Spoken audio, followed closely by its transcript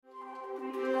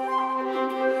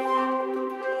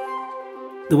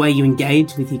the way you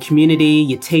engage with your community,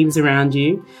 your teams around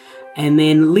you, and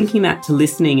then linking that to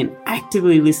listening and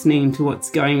actively listening to what's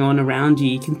going on around you,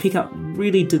 you can pick up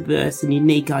really diverse and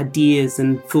unique ideas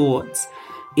and thoughts.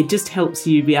 It just helps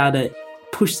you be able to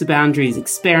push the boundaries,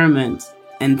 experiment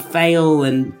and fail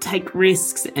and take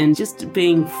risks and just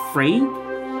being free.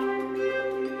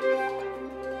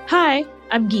 Hi,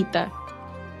 I'm Geeta.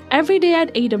 Every day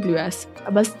at AWS,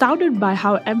 I'm astounded by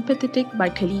how empathetic my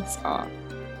colleagues are.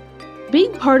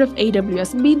 Being part of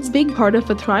AWS means being part of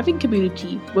a thriving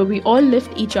community where we all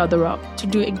lift each other up to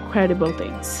do incredible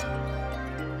things.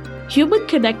 Human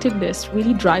connectedness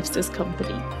really drives this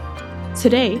company.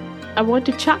 Today, I want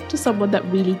to chat to someone that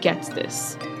really gets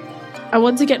this. I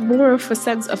want to get more of a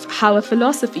sense of how a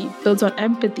philosophy built on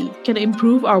empathy can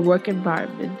improve our work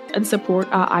environment and support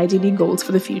our ideal goals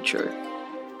for the future.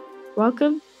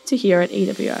 Welcome to Here at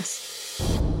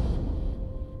AWS.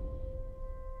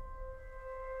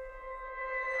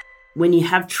 When you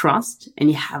have trust and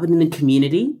you have it in the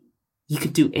community, you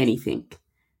could do anything.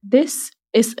 This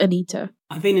is Anita.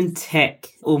 I've been in tech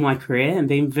all my career and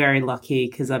been very lucky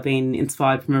because I've been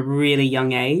inspired from a really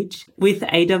young age. With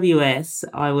AWS,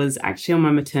 I was actually on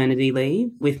my maternity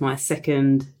leave with my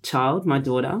second child, my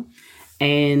daughter,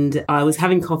 and I was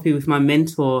having coffee with my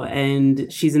mentor,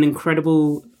 and she's an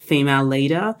incredible female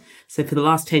leader. So for the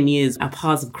last 10 years, our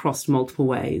paths have crossed multiple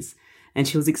ways. And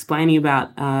she was explaining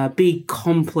about a big,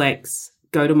 complex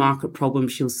go-to-market problem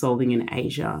she was solving in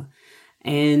Asia.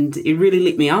 And it really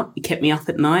lit me up. It kept me up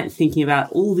at night thinking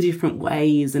about all the different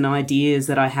ways and ideas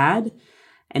that I had.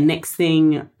 And next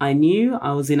thing I knew,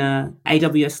 I was in a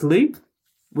AWS loop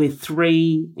with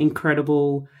 3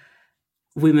 incredible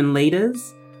women leaders.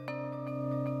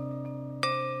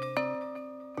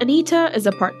 Anita is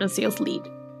a partner sales lead,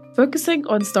 focusing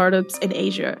on startups in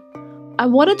Asia. I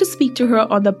wanted to speak to her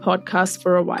on the podcast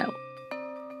for a while.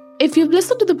 If you've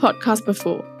listened to the podcast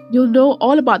before, you'll know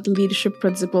all about the leadership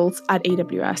principles at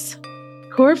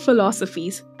AWS, core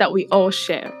philosophies that we all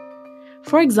share.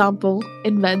 For example,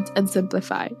 invent and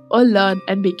simplify, or learn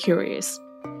and be curious.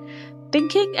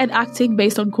 Thinking and acting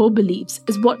based on core beliefs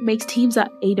is what makes teams at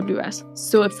AWS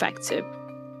so effective.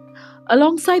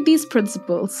 Alongside these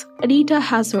principles, Anita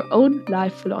has her own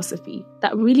life philosophy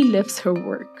that really lifts her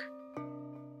work.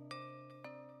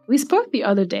 We spoke the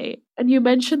other day, and you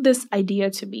mentioned this idea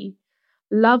to me.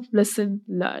 Love, listen,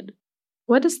 learn.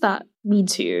 What does that mean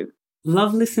to you?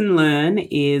 Love, listen, learn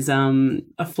is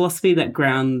a philosophy that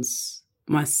grounds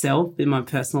myself in my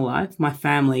personal life, my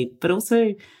family, but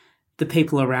also the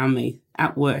people around me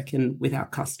at work and with our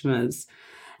customers.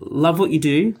 Love what you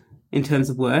do in terms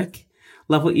of work.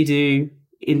 Love what you do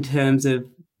in terms of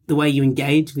the way you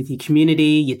engage with your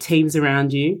community, your teams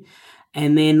around you.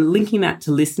 And then linking that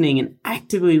to listening and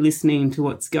actively listening to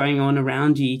what's going on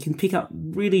around you, you can pick up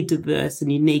really diverse and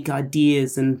unique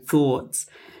ideas and thoughts.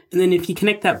 And then if you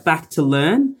connect that back to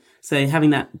learn, so having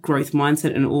that growth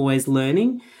mindset and always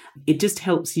learning, it just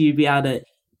helps you be able to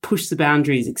push the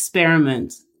boundaries,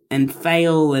 experiment and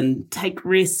fail and take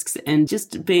risks and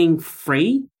just being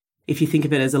free, if you think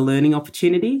of it as a learning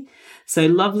opportunity. So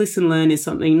love, listen, learn is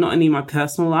something not only in my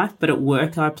personal life, but at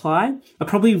work I apply. I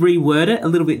probably reword it a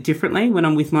little bit differently when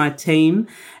I'm with my team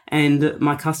and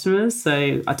my customers.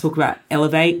 So I talk about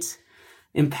elevate,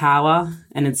 empower,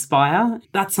 and inspire.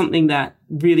 That's something that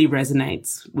really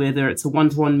resonates, whether it's a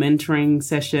one-to-one mentoring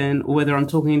session or whether I'm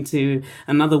talking to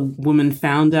another woman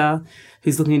founder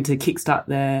who's looking to kickstart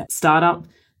their startup.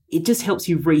 It just helps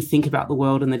you rethink about the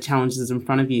world and the challenges in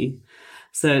front of you.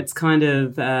 So it's kind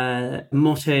of a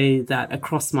motto that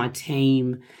across my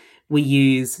team we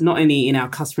use not only in our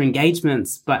customer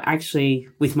engagements, but actually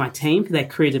with my team for their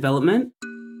career development.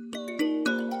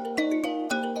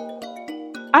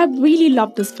 I really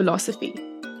love this philosophy.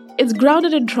 It's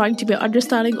grounded in trying to be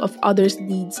understanding of others'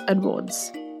 needs and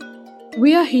wants.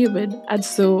 We are human, and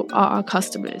so are our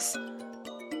customers.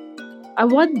 I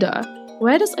wonder,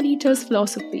 where does Anita's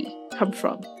philosophy come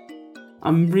from?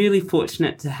 I'm really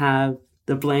fortunate to have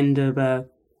the blend of a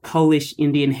Polish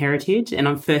Indian heritage, and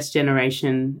I'm first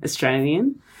generation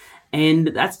Australian. And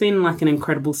that's been like an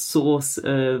incredible source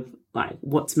of like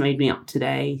what's made me up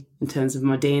today in terms of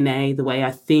my DNA, the way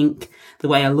I think, the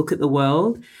way I look at the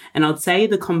world. And I'd say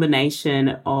the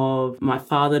combination of my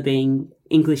father being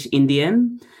English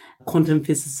Indian, quantum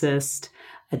physicist,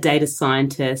 a data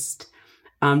scientist,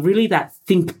 really that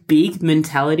think big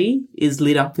mentality is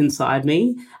lit up inside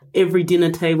me. Every dinner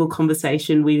table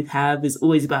conversation we have is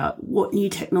always about what new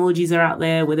technologies are out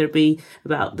there, whether it be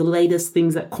about the latest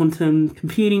things that quantum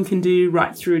computing can do,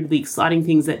 right through to the exciting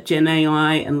things that Gen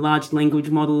AI and large language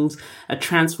models are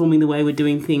transforming the way we're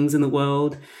doing things in the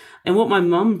world. And what my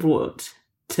mum brought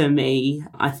to me,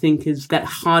 I think, is that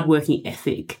hardworking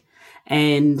ethic.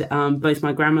 And both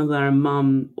my grandmother and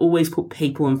mum always put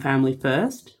people and family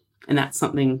first. And that's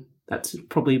something that's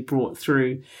probably brought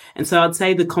through. And so I'd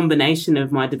say the combination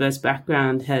of my diverse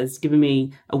background has given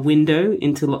me a window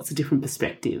into lots of different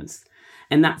perspectives.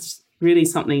 And that's really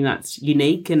something that's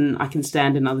unique, and I can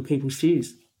stand in other people's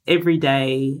shoes. Every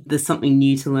day there's something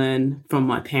new to learn from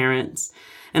my parents.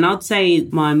 And I'd say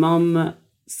my mum's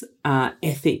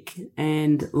ethic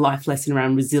and life lesson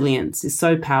around resilience is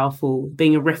so powerful.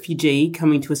 Being a refugee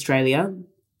coming to Australia,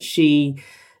 she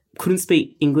couldn't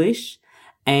speak English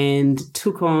and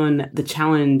took on the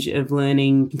challenge of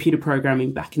learning computer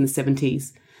programming back in the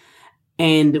 70s.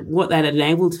 And what that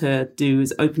enabled her to do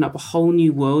is open up a whole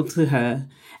new world to her.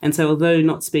 And so although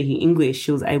not speaking English,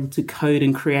 she was able to code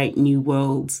and create new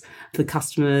worlds for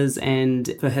customers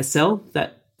and for herself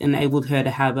that enabled her to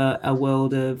have a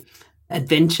world of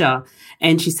adventure.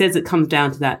 And she says it comes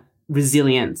down to that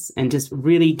resilience and just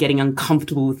really getting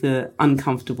uncomfortable with the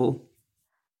uncomfortable.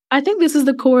 I think this is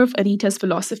the core of Anita's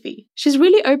philosophy. She's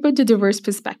really open to diverse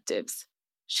perspectives.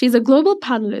 She's a global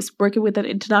panelist working with an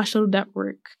international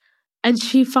network, and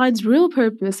she finds real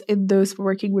purpose in those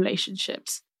working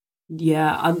relationships.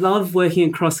 Yeah, I love working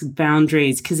across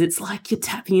boundaries because it's like you're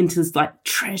tapping into this like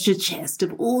treasure chest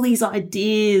of all these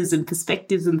ideas and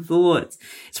perspectives and thoughts.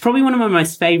 It's probably one of my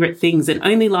most favorite things. And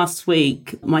only last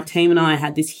week, my team and I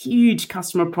had this huge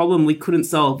customer problem we couldn't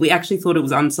solve. We actually thought it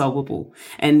was unsolvable.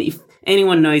 And if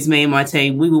anyone knows me and my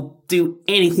team, we will do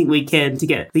anything we can to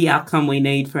get the outcome we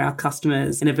need for our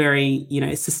customers in a very,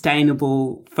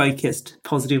 sustainable, focused,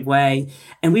 positive way.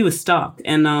 And we were stuck.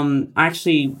 And I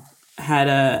actually had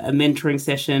a mentoring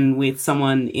session with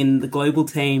someone in the global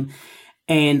team,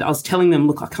 and I was telling them,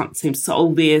 look, I can't seem to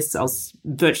solve this. I was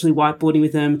virtually whiteboarding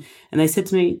with them, and they said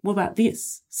to me, what about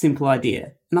this simple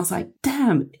idea? And I was like,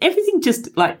 damn, everything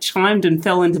just like chimed and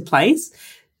fell into place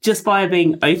just by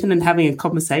being open and having a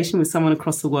conversation with someone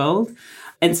across the world.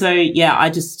 And so, yeah,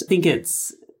 I just think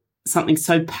it's something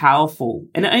so powerful.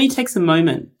 And it only takes a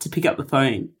moment to pick up the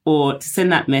phone or to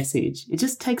send that message. It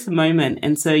just takes a moment.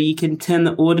 And so you can turn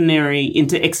the ordinary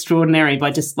into extraordinary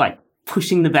by just like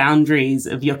pushing the boundaries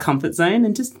of your comfort zone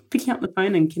and just picking up the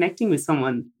phone and connecting with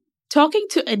someone. Talking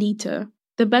to Anita,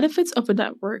 the benefits of a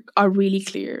network are really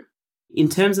clear. In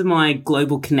terms of my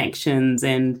global connections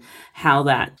and how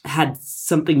that had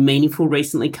something meaningful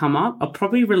recently come up, I'll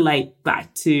probably relate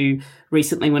back to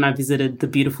recently when I visited the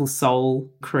beautiful Seoul,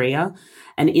 Korea,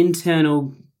 an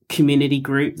internal community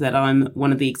group that I'm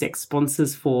one of the exec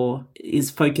sponsors for is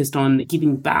focused on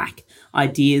giving back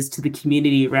ideas to the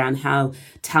community around how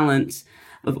talent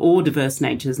of all diverse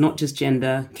natures, not just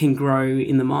gender, can grow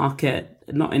in the market,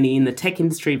 not only in the tech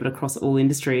industry, but across all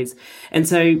industries. And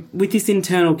so with this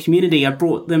internal community, I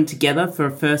brought them together for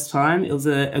a first time. It was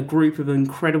a group of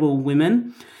incredible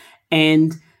women.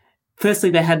 And firstly,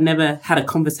 they had never had a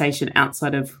conversation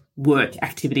outside of work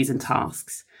activities and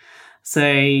tasks.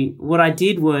 So what I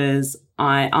did was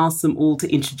I asked them all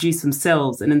to introduce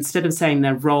themselves. And instead of saying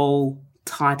their role,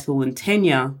 title, and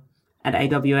tenure at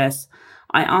AWS,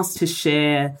 I asked to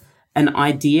share an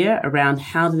idea around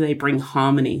how do they bring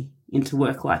harmony into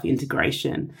work-life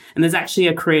integration. And there's actually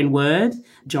a Korean word,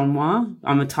 jeonhwa.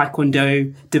 I'm a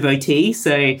Taekwondo devotee,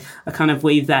 so I kind of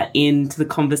weave that into the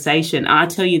conversation. And I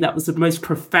tell you, that was the most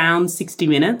profound 60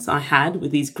 minutes I had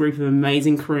with these group of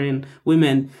amazing Korean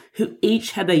women who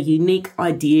each had their unique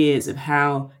ideas of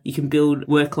how you can build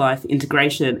work-life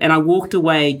integration. And I walked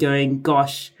away going,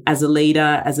 gosh, as a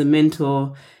leader, as a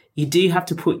mentor, you do have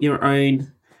to put your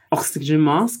own oxygen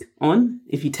mask on,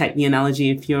 if you take the analogy,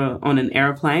 if you're on an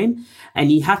aeroplane, and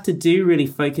you have to really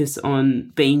focus on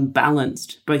being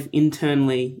balanced, both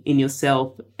internally in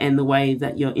yourself and the way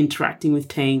that you're interacting with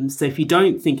teams. So if you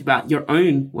don't think about your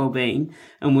own well-being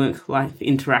and work-life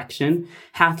interaction,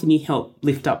 how can you help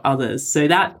lift up others? So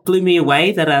that blew me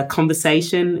away, that a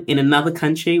conversation in another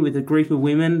country with a group of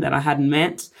women that I hadn't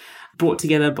met, brought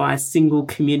together by a single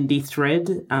community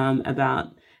thread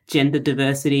about gender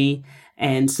diversity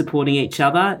and supporting each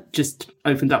other, just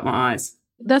opened up my eyes.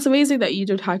 That's amazing that you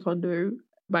do Taekwondo,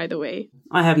 by the way.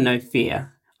 I have no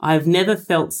fear. I've never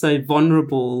felt so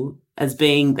vulnerable as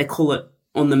being, they call it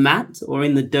on the mat or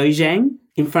in the dojang,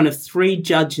 in front of 3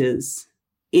 judges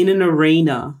in an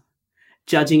arena,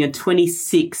 judging a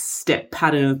 26-step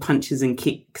pattern of punches and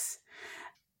kicks.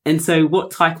 And so what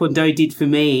Taekwondo did for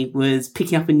me was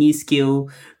picking up a new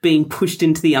skill, being pushed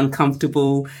into the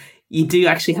uncomfortable. You do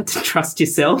actually have to trust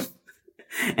yourself.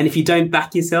 And if you don't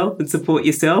back yourself and support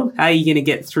yourself, how are you going to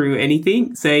get through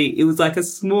anything? So it was like a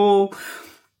small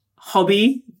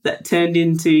hobby that turned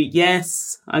into,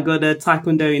 yes, I got a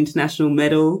Taekwondo international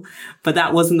medal, but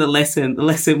that wasn't the lesson. The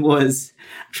lesson was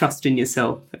trust in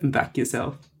yourself and back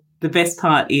yourself. The best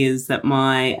part is that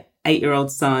my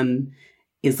 8-year-old son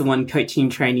is the one coaching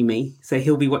and training me. So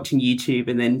he'll be watching YouTube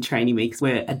and then training me because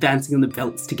we're advancing on the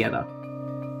belts together.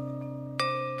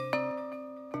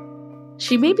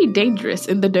 She may be dangerous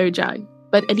in the dojang,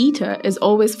 but Anita is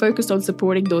always focused on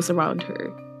supporting those around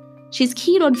her. She's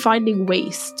keen on finding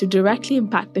ways to directly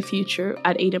impact the future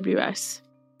at AWS.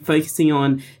 Focusing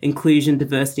on inclusion,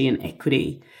 diversity, and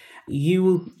equity, you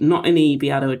will not only be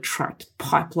able to attract a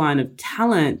pipeline of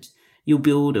talent, you'll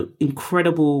build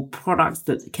incredible products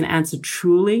that can answer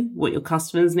truly what your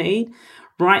customers need,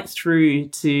 right through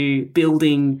to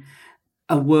building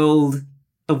a world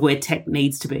of where tech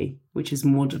needs to be, which is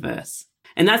more diverse.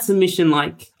 And that's a mission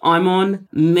like I'm on,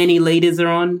 many leaders are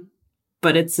on,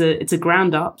 but it's a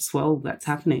ground up swell that's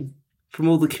happening from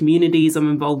all the communities I'm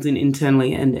involved in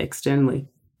internally and externally.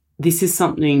 This is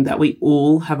something that we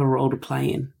all have a role to play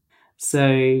in.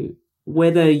 So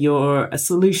whether you're a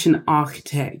solution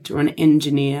architect or an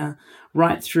engineer,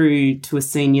 right through to a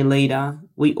senior leader,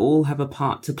 we all have a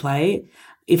part to play.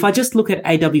 If I just look at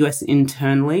AWS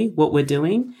internally, what we're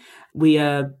doing, we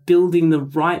are building the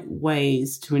right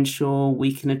ways to ensure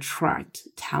we can attract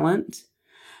talent.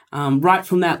 Right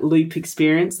from that loop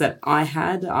experience that I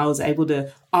had, I was able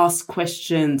to ask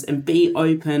questions and be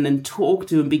open and talk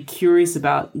to and be curious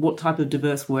about what type of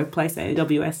diverse workplace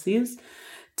AWS is,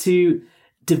 to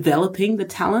developing the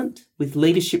talent with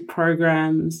leadership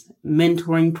programs,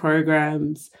 mentoring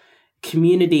programs,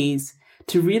 communities,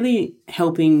 to really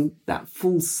helping that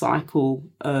full cycle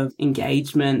of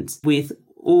engagement with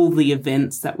all the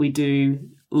events that we do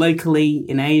locally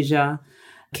in Asia,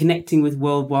 connecting with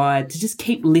worldwide, to just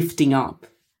keep lifting up.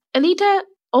 Anita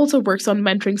also works on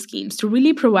mentoring schemes to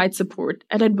really provide support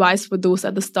and advice for those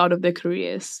at the start of their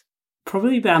careers.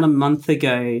 Probably about a month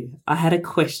ago, I had a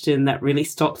question that really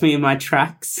stopped me in my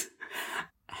tracks.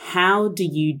 How do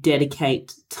you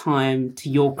dedicate time to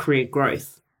your career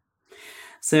growth?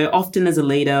 So often as a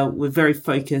leader, we're very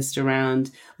focused around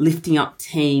lifting up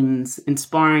teams,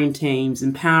 inspiring teams,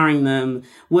 empowering them,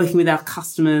 working with our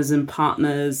customers and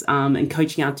partners, and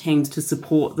coaching our teams to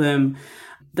support them,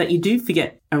 that you do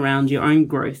forget around your own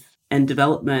growth and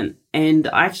development. And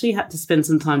I actually had to spend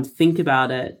some time to think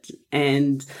about it.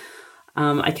 And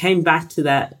I came back to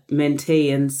that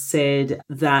mentee and said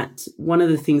that one of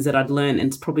the things that I'd learned, and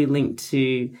it's probably linked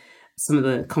to some of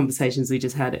the conversations we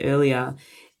just had earlier,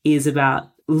 is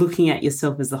about looking at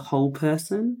yourself as a whole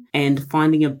person and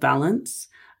finding a balance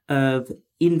of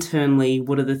internally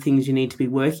what are the things you need to be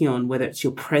working on, whether it's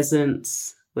your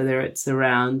presence, whether it's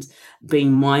around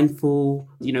being mindful,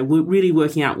 we're really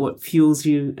working out what fuels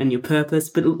you and your purpose,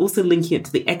 but also linking it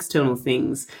to the external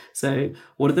things. So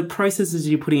what are the processes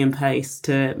you're putting in place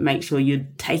to make sure you're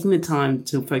taking the time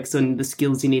to focus on the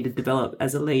skills you need to develop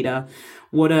as a leader?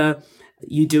 What are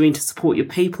you doing to support your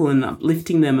people and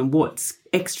uplifting them, and what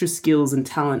extra skills and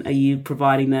talent are you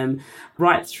providing them,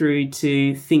 right through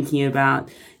to thinking about,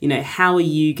 how are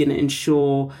you going to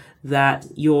ensure that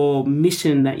your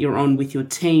mission that you're on with your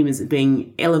team is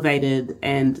being elevated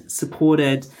and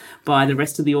supported by the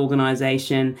rest of the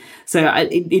organization. So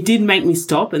it did make me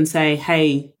stop and say,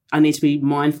 hey, I need to be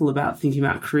mindful about thinking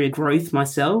about career growth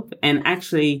myself. And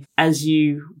actually, as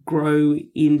you grow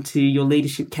into your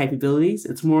leadership capabilities,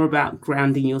 it's more about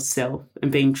grounding yourself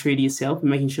and being true to yourself and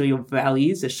making sure your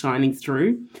values are shining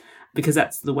through, because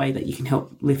that's the way that you can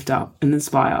help lift up and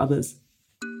inspire others.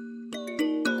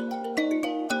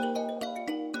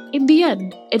 In the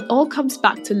end, it all comes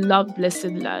back to love,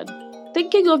 listen, learn,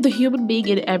 thinking of the human being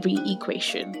in every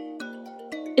equation.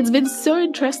 It's been so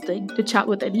interesting to chat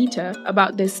with Anita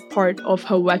about this part of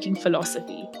her working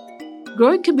philosophy.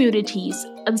 Growing communities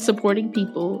and supporting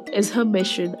people is her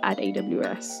mission at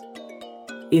AWS.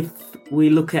 If we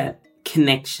look at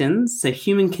connections, so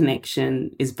human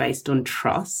connection is based on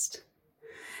trust.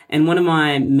 And one of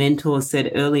my mentors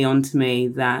said early on to me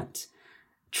that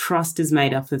trust is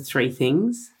made up of 3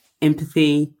 things: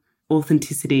 empathy,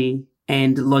 authenticity,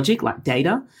 and logic, like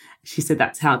data. She said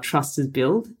that's how trust is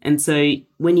built. And so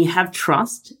when you have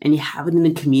trust and you have it in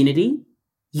a community,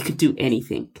 you could do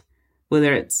anything,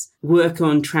 whether it's work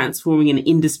on transforming an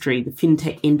industry, the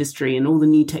fintech industry, and all the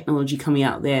new technology coming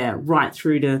out there, right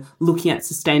through to looking at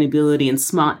sustainability and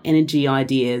smart energy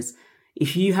ideas.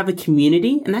 If you have a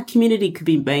community, and that community could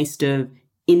be based of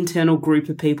internal group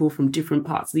of people from different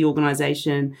parts of the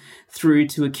organization, through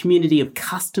to a community of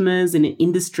customers in an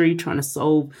industry trying to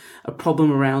solve a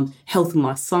problem around health and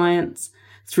life science,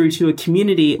 through to a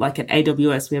community like at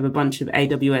AWS, we have a bunch of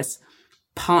AWS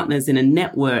partners in a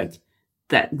network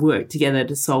that work together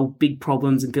to solve big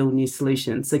problems and build new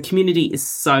solutions. So community is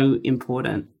so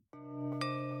important.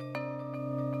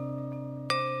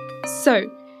 So,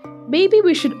 maybe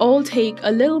we should all take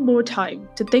a little more time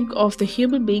to think of the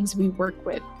human beings we work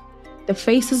with, the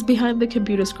faces behind the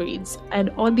computer screens and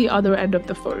on the other end of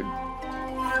the phone.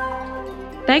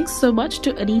 Thanks so much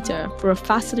to Anita for a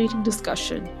fascinating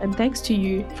discussion, and thanks to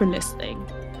you for listening.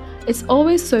 It's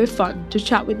always so fun to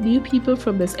chat with new people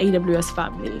from this AWS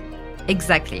family.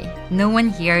 Exactly. No one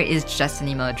here is just an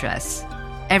email address.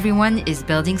 Everyone is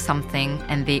building something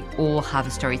and they all have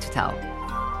a story to tell.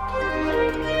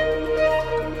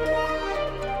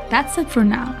 That's it for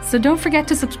now, so don't forget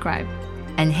to subscribe.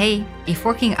 And hey, if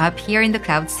working up here in the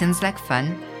cloud seems like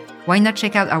fun, why not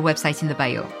check out our website in the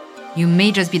bio? You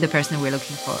may just be the person we're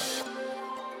looking for.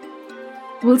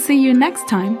 We'll see you next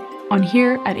time on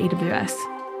Here at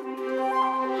AWS.